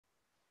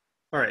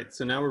All right,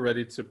 so now we're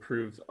ready to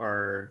prove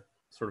our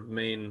sort of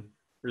main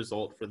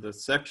result for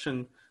this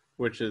section,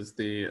 which is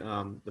the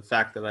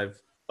fact that I've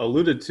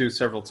alluded to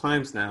several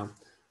times now,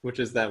 which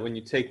is that when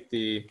you take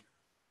the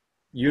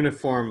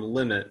uniform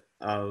limit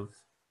of,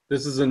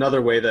 this is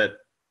another way that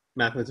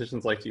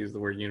mathematicians like to use the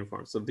word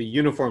uniform. So the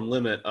uniform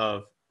limit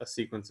of a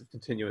sequence of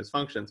continuous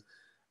functions,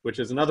 which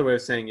is another way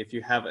of saying if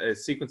you have a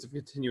sequence of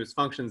continuous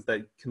functions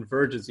that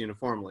converges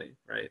uniformly,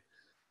 right,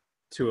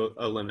 to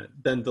a limit,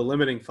 then the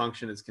limiting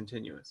function is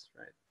continuous,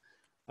 right?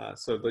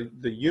 So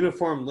the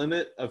uniform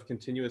limit of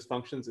continuous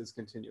functions is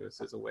continuous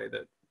is a way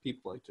that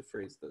people like to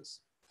phrase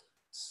this.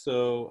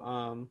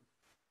 So,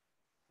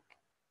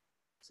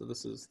 so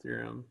this is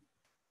theorem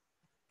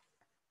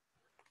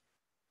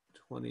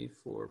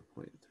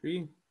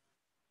 24.3.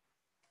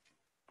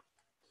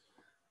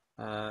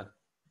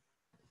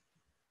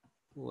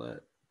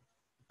 Let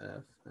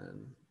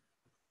Fn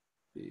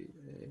be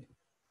a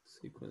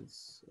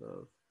sequence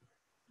of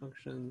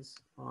functions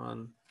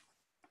on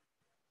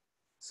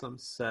some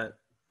set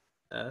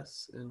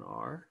S in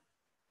R.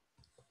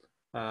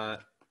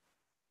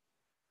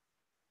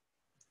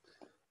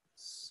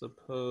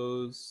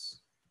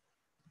 Suppose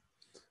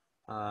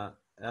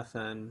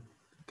Fn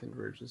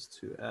converges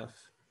to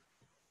F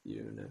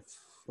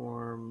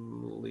uniformly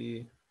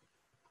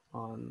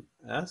on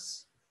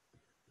S,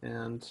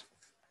 and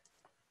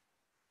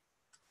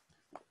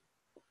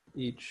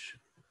each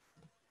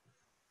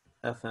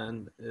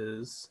Fn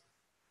is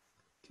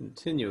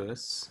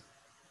continuous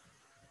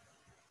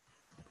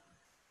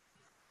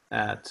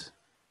at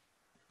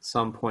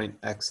some point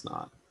x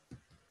naught.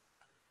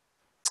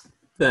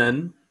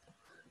 Then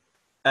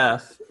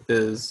F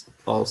is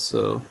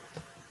also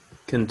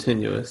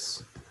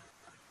continuous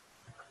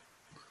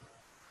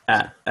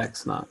at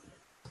x naught.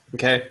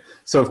 Okay,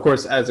 so of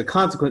course, as a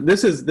consequence,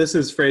 this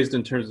is phrased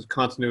in terms of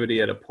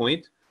continuity at a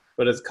point,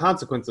 but as a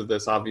consequence of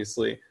this,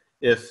 obviously,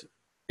 if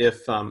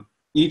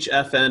each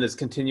Fn is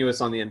continuous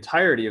on the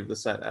entirety of the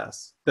set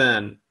S,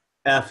 then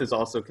F is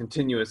also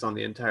continuous on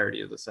the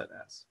entirety of the set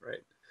S, right?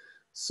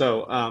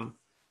 So,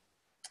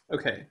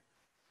 okay.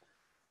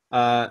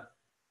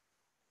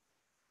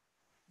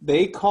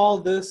 They call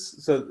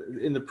this, so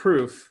in the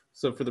proof,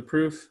 so for the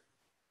proof,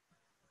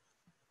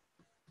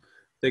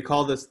 they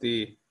call this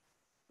the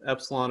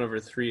epsilon over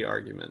 3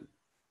 argument.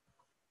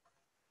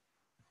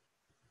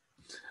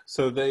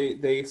 So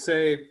they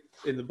say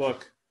in the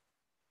book,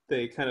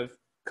 they kind of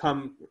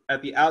come,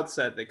 at the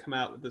outset, they come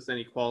out with this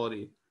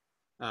inequality,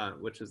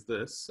 which is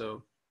this.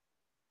 So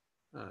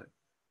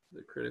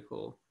the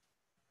critical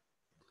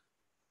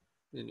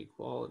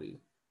inequality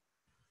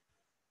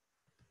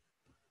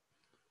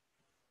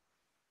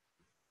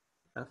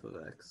f of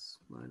x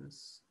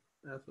minus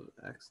f of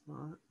x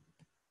naught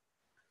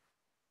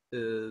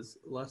is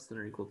less than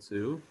or equal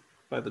to,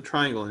 by the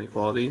triangle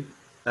inequality,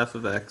 f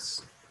of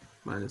x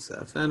minus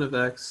fn of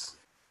x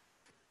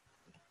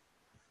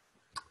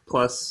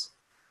plus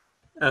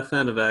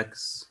fn of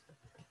x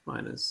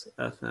minus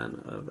fn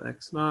of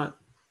x naught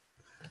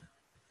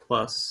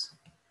plus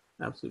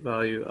absolute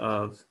value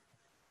of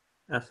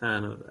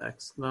fn of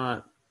x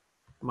naught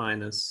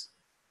minus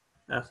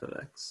f of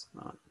x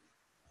naught.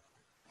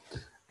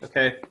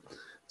 Okay,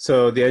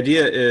 so the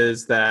idea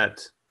is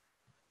that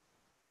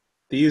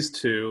these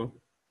two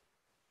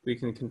we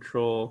can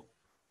control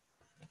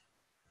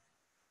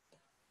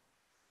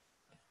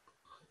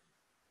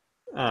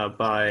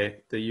by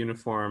the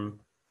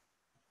uniform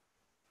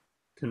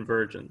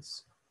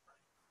convergence.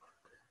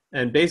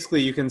 And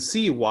basically you can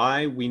see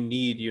why we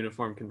need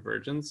uniform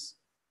convergence,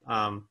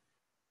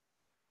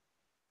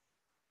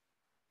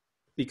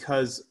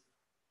 because,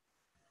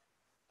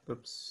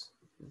 oops,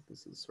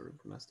 this is sort of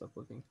messed up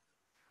looking.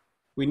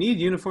 We need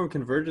uniform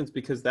convergence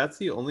because that's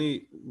the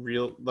only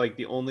real, like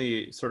the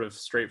only sort of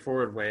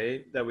straightforward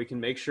way that we can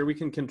make sure we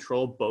can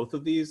control both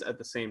of these at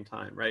the same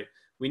time, right?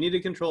 We need to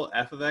control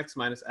f of x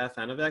minus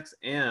fn of x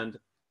and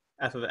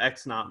f of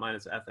x naught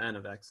minus fn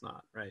of x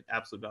naught, right?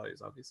 Absolute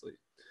values, obviously.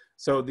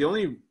 So the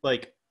only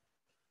like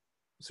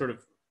sort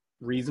of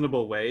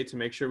reasonable way to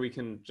make sure we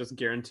can just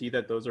guarantee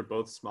that those are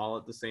both small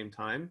at the same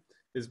time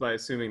is by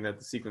assuming that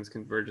the sequence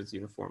converges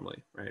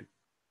uniformly, right?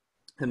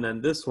 And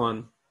then this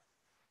one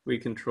we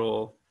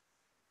control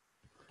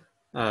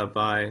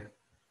by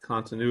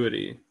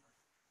continuity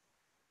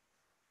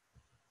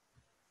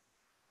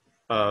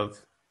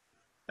of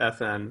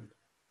Fn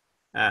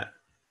at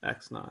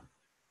x naught,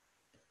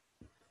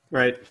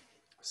 right?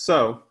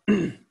 So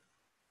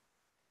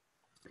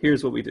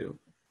here's what we do.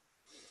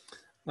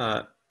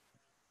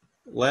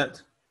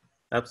 Let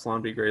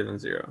epsilon be greater than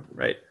 0,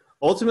 right?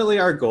 Ultimately,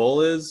 our goal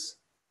is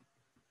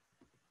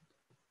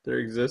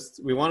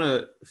we want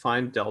to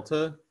find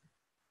delta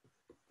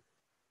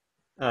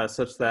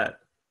such that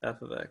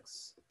f of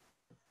x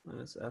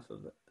minus f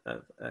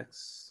of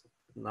x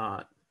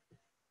naught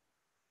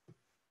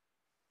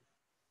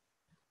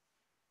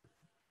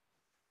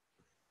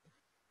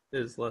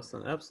is less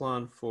than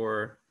epsilon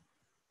for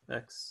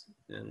x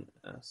in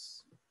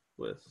S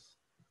with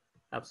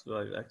absolute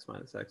value of x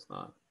minus x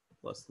naught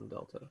less than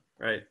delta,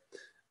 right?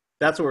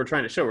 that's what we're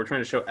trying to show. We're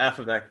trying to show f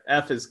of x,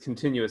 f is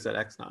continuous at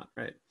x naught,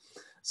 right?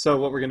 So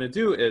what we're going to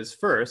do is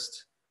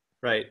first,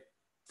 right?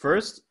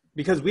 First,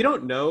 because we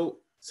don't know,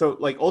 so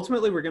like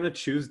ultimately we're going to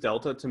choose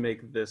delta to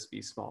make this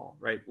be small,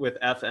 right? With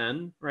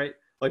fn, right?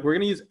 Like we're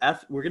going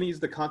to use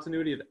the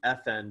continuity of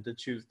fn to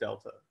choose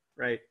delta,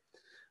 right?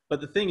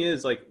 But the thing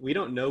is, like, we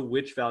don't know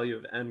which value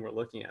of n we're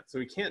looking at. So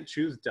we can't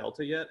choose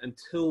delta yet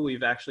until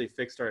we've actually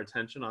fixed our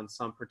attention on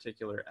some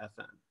particular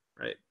fn,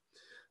 right?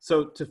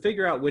 So to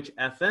figure out which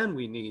fn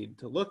we need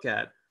to look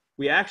at,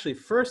 we actually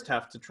first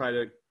have to try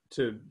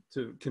to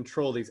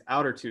control these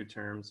outer two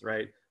terms,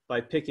 right?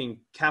 By picking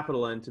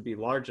capital N to be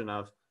large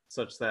enough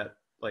such that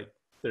like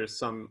there's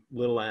some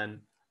little n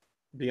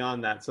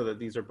beyond that so that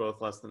these are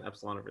both less than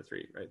epsilon over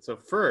 3, right? So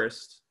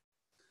first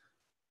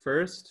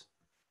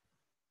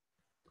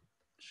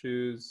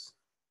choose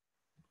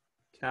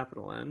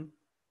capital N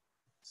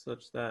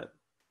such that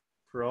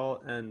for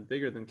all n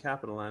bigger than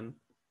capital N,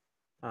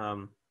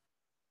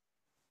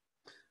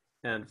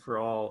 and for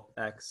all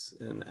x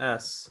in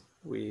S,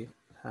 we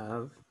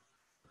have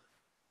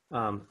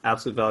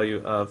absolute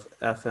value of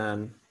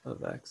fn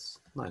of x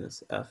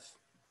minus f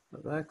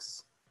of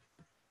x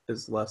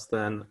is less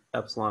than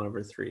epsilon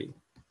over 3.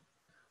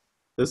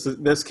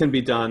 This can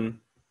be done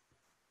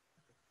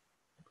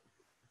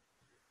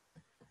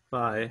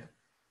by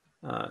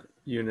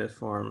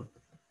uniform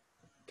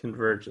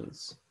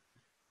convergence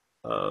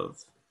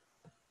of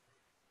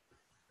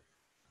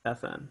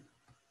fn.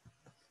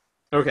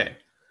 Okay.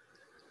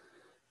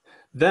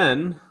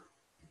 Then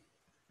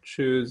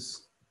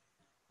choose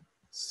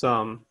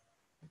some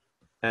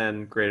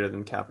n greater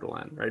than capital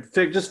N, right?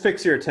 Just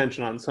fix your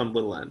attention on some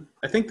little n.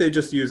 I think they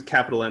just use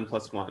capital N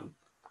plus 1.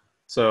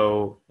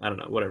 So I don't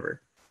know,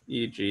 whatever.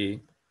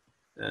 E.g.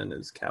 n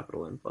is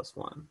capital N plus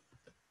 1.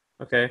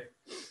 Okay?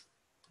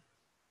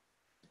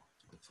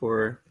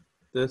 For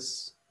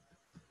this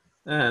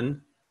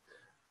n,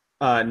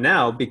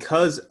 now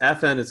because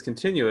fn is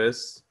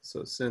continuous,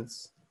 so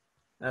since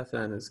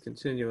fn is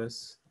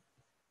continuous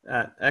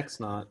at x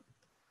naught,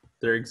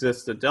 there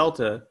exists a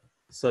delta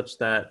such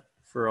that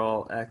for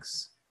all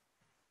x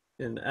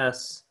in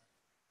S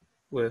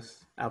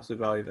with absolute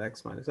value of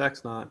x minus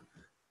x naught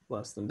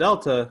less than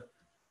delta,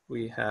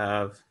 we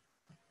have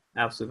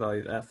absolute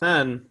value of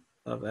fn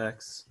of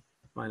x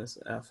minus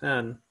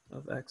fn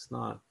of x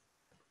naught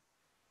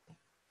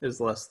is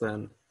less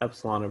than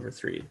epsilon over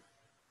 3,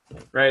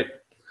 right?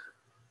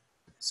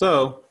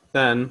 So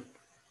then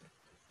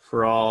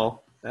for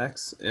all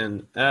x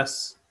in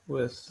S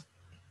with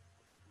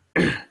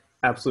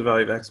absolute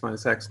value of x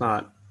minus x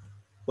naught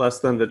less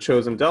than the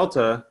chosen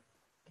delta,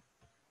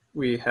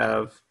 we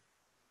have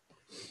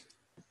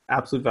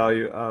absolute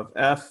value of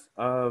f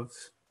of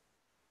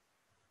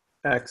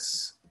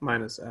x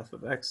minus f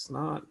of x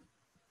naught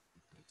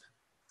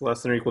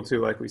less than or equal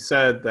to, like we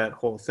said, that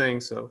whole thing.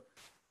 So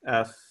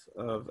f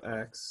of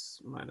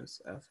x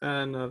minus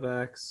fn of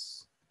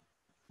x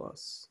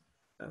plus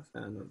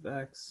fn of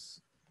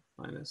x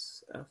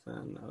minus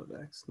fn of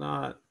x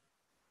naught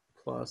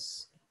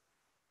plus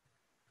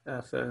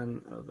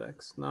fn of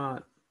x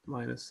naught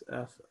minus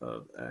f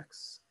of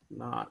x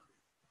naught,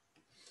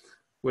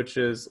 which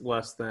is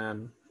less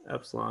than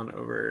epsilon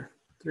over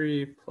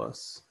 3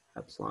 plus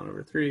epsilon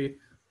over 3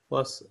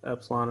 plus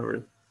epsilon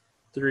over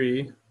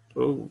 3,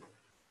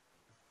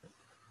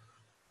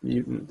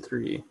 mutant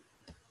 3,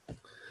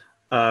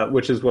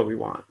 which is what we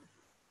want,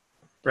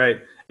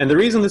 right? And the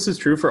reason this is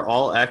true for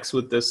all x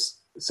with this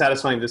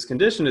satisfying this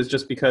condition is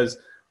just because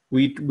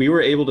we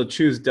were able to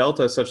choose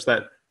delta such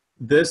that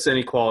this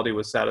inequality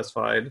was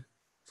satisfied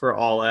for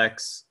all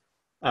x,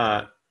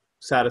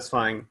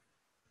 satisfying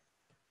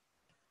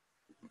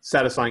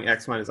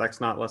x minus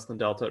x naught less than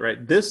delta,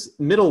 right? This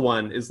middle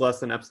one is less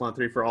than epsilon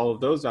 3 for all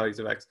of those values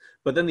of x,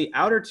 but then the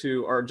outer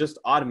two are just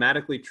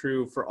automatically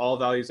true for all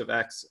values of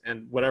x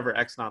and whatever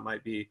x naught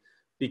might be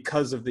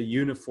because of the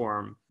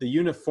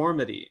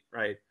uniformity,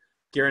 right?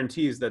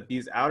 Guarantees that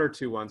these outer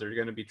two ones are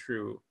going to be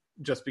true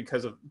just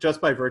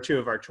by virtue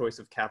of our choice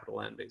of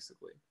capital N,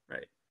 basically,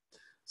 right?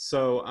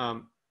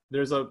 So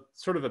there's a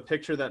sort of a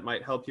picture that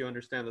might help you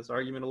understand this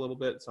argument a little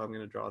bit, so I'm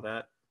going to draw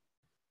that.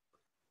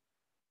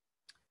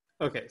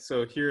 Okay,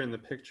 so here in the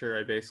picture,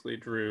 I basically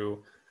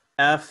drew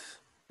f,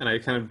 and I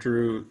kind of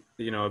drew,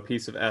 a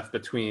piece of f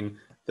between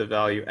the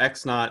value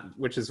x naught,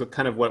 which is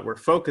kind of what we're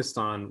focused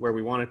on, where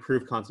we want to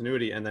prove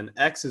continuity, and then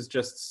x is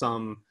just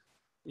some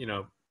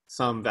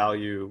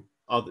value,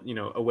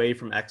 away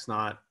from x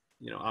naught.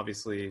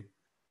 Obviously,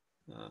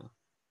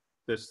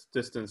 this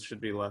distance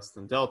should be less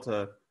than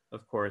delta,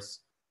 of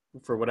course,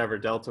 for whatever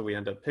delta we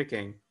end up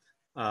picking.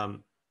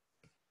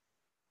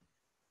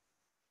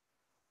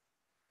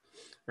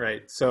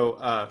 Right.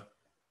 So,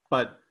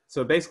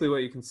 so basically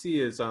what you can see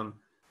is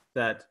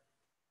that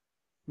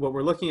what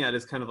we're looking at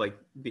is kind of like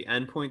the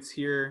endpoints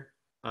here,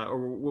 or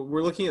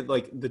we're looking at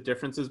like the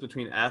differences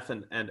between f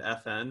and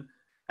fn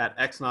at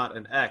x naught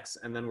and x,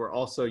 and then we're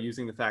also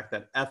using the fact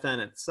that fn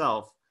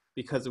itself,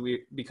 because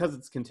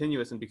it's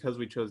continuous and because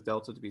we chose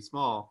delta to be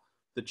small,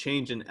 the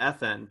change in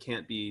Fn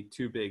can't be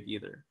too big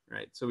either,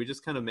 right? So we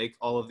just kind of make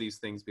all of these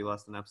things be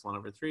less than epsilon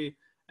over 3,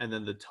 and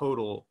then the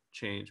total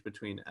change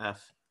between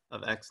f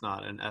of x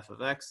naught and f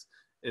of x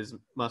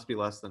must be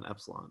less than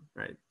epsilon,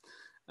 right?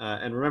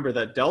 And remember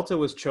that delta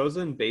was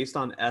chosen based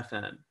on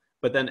Fn,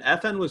 but then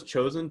Fn was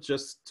chosen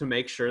just to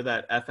make sure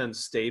that Fn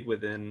stayed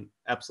within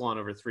epsilon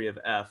over 3 of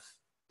f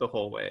the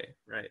whole way,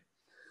 right?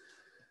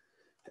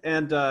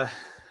 And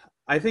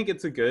I think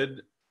it's a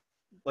good,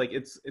 like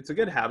it's a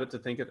good habit to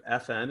think of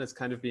Fn as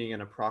kind of being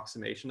an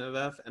approximation of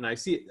f. And I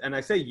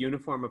say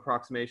uniform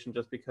approximation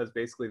just because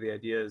basically the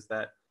idea is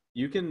that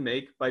you can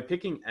make, by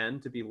picking n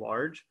to be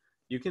large,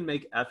 you can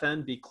make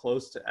Fn be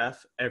close to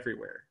f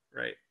everywhere,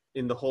 right?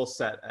 In the whole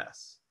set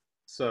S.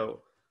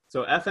 So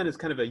Fn is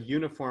kind of a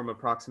uniform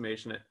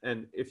approximation,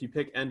 and if you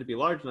pick n to be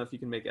large enough, you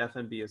can make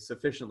Fn be a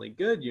sufficiently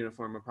good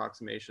uniform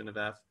approximation of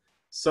f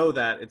so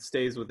that it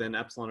stays within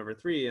epsilon over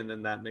 3, and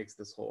then that makes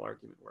this whole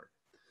argument work.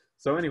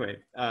 So anyway,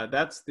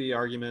 that's the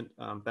argument.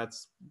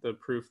 That's the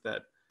proof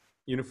that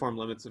uniform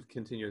limits of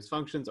continuous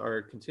functions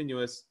are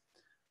continuous.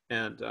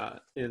 And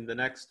in the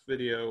next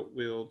video,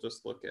 we'll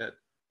just look at,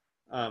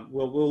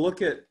 we'll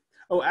look at,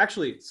 oh,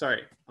 actually,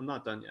 sorry, I'm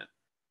not done yet.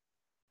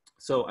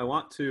 So I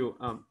want to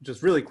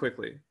just really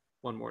quickly,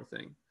 one more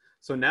thing.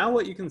 So now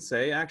what you can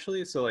say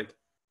actually, so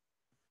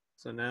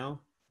now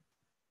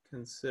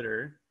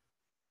consider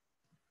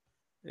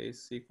a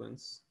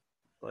sequence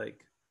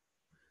like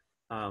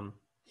Fn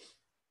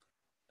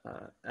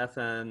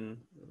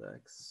of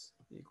x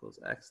equals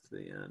x to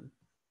the n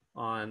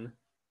on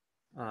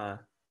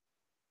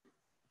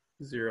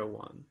 0,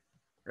 1,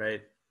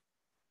 right?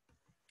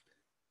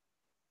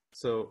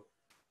 So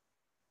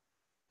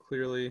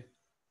clearly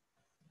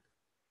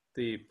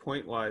the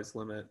pointwise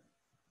limit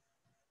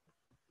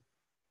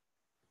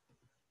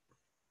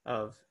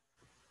of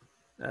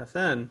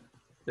Fn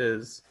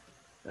is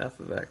f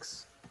of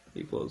x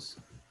equals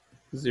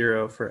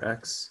 0 for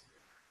x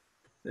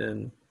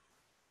in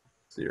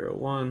 0,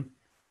 1,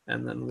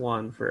 and then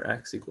 1 for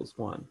x equals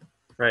 1,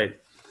 right?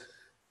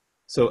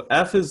 So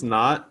f is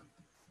not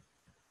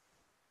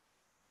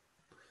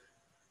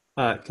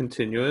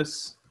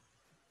continuous.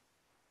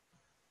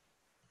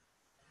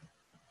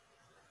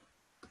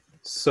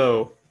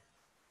 So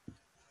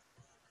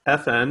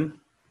Fn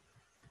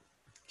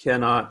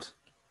cannot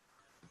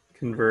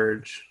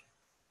converge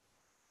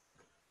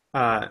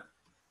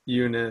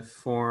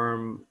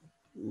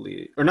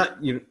uniformly, or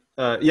not,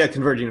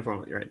 converge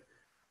uniformly, right?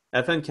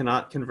 Fn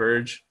cannot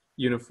converge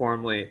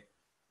uniformly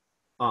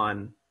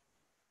on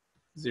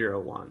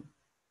 0, 1,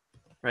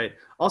 right?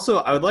 Also,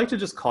 I would like to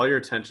just call your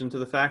attention to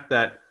the fact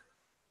that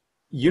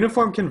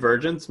uniform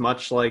convergence,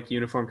 much like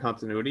uniform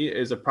continuity,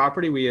 is a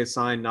property we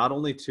assign not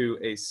only to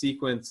a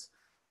sequence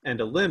and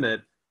a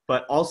limit,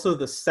 but also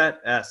the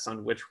set S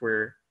on which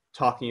we're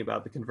talking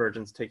about the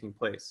convergence taking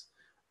place.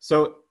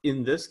 So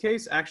in this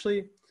case,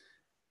 actually,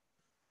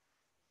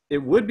 it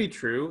would be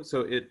true.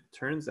 So it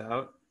turns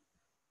out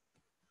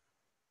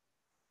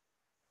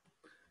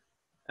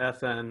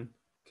Fn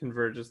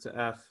converges to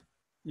f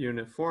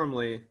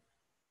uniformly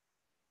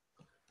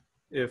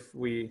if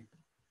we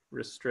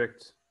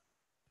restrict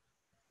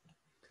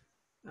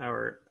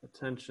our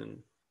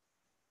attention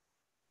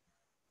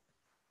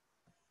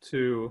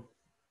to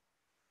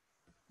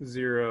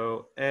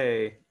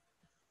 0a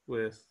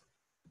with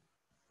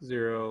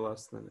 0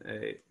 less than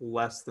a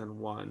less than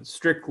 1,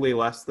 strictly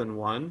less than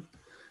 1,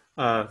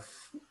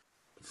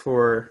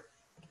 for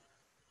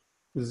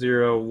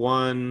 0,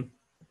 1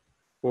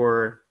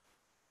 or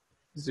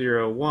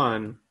 0,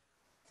 1,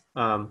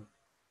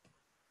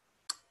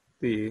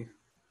 the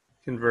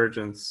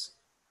convergence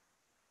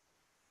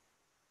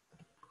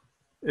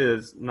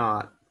is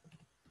not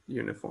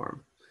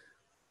uniform.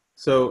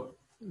 So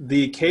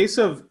the case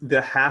of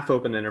the half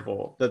open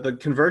interval, that the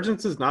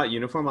convergence is not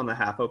uniform on the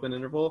half open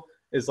interval,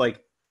 is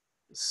like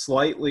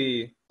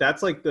slightly,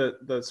 that's like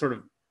the sort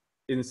of,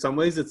 in some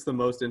ways it's the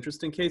most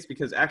interesting case,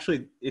 because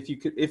actually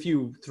if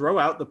you throw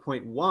out the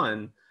point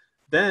 1,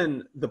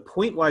 then the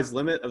pointwise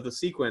limit of the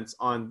sequence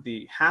on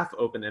the half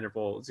open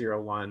interval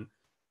 0, 1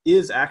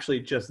 is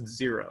actually just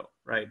 0,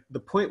 right?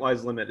 The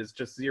pointwise limit is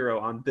just 0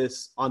 on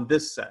this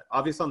set.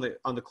 Obviously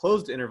on the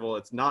closed interval,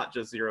 it's not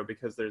just 0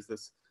 because there's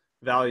this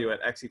value at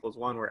x equals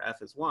 1 where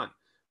f is 1.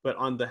 But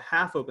on the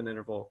half open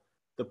interval,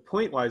 the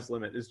pointwise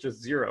limit is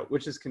just 0,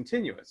 which is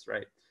continuous,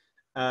 right?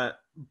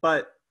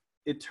 But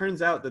it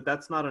turns out that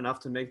that's not enough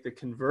to make the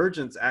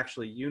convergence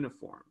actually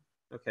uniform,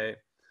 okay?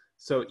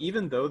 So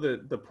even though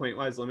the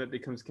pointwise limit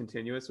becomes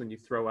continuous when you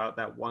throw out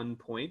that one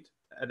point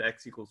at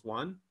x equals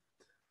 1,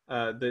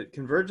 the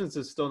convergence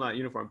is still not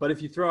uniform. But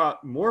if you throw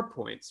out more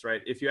points,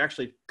 right, if you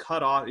actually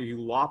cut off, you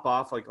lop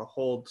off like a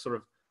whole sort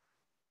of,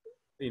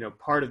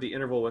 part of the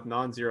interval with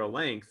non-zero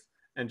length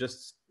and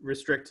just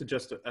restrict to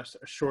just a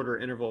shorter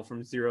interval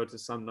from 0 to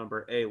some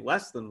number a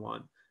less than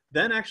 1,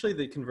 then actually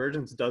the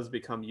convergence does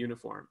become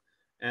uniform.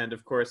 And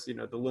of course,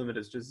 the limit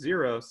is just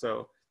 0,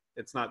 so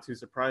it's not too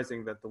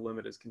surprising that the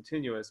limit is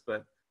continuous.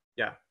 But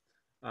yeah,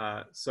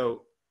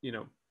 so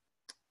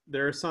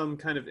there are some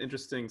kind of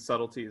interesting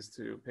subtleties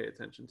to pay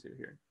attention to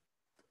here.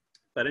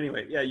 But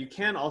anyway, yeah, you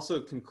can also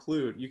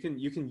conclude, you can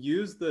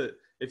use the,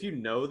 if you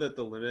know that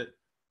the limit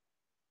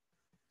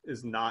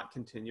is not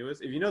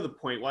continuous, if you know the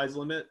pointwise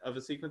limit of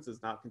a sequence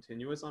is not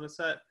continuous on a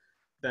set,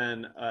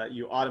 then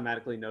you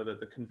automatically know that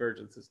the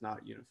convergence is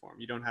not uniform.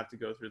 You don't have to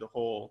go through the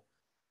whole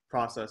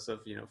process of,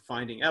 you know,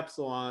 finding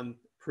epsilon,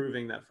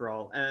 proving that for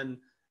all n,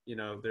 you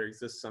know, there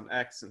exists some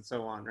x and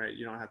so on, right?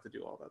 You don't have to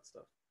do all that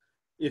stuff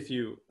if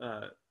you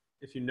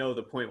know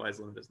the pointwise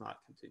limit is not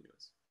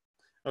continuous.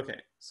 Okay,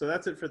 so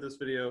that's it for this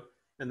video.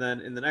 And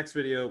then in the next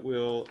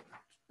video,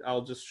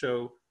 I'll just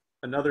show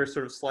another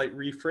sort of slight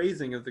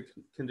rephrasing of the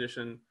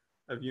condition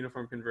of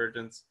uniform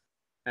convergence,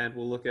 and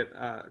we'll look at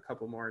a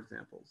couple more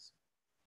examples.